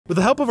With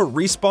the help of a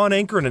respawn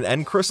anchor and an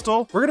end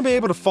crystal, we're gonna be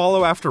able to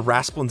follow after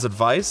Rasplin's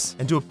advice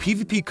and do a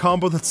PvP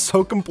combo that's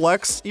so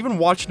complex, even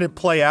watching it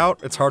play out,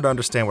 it's hard to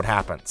understand what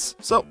happens.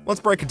 So let's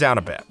break it down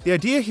a bit. The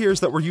idea here is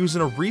that we're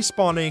using a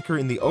respawn anchor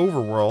in the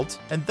overworld,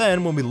 and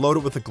then when we load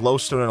it with a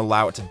glowstone and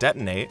allow it to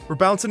detonate, we're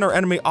bouncing our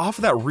enemy off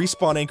of that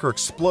respawn anchor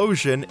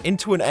explosion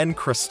into an end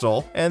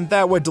crystal, and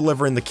that way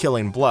delivering the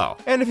killing blow.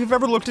 And if you've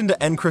ever looked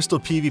into end crystal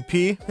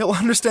PvP, you'll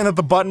understand that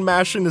the button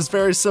mashing is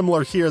very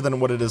similar here than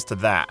what it is to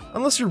that.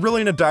 Unless you're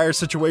really in a dire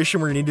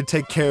situation where you need to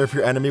take care of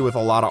your enemy with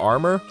a lot of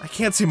armor, I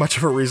can't see much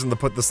of a reason to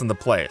put this into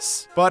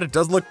place. But it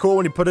does look cool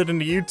when you put it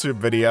in a YouTube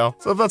video,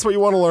 so if that's what you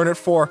want to learn it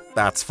for,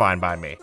 that's fine by me.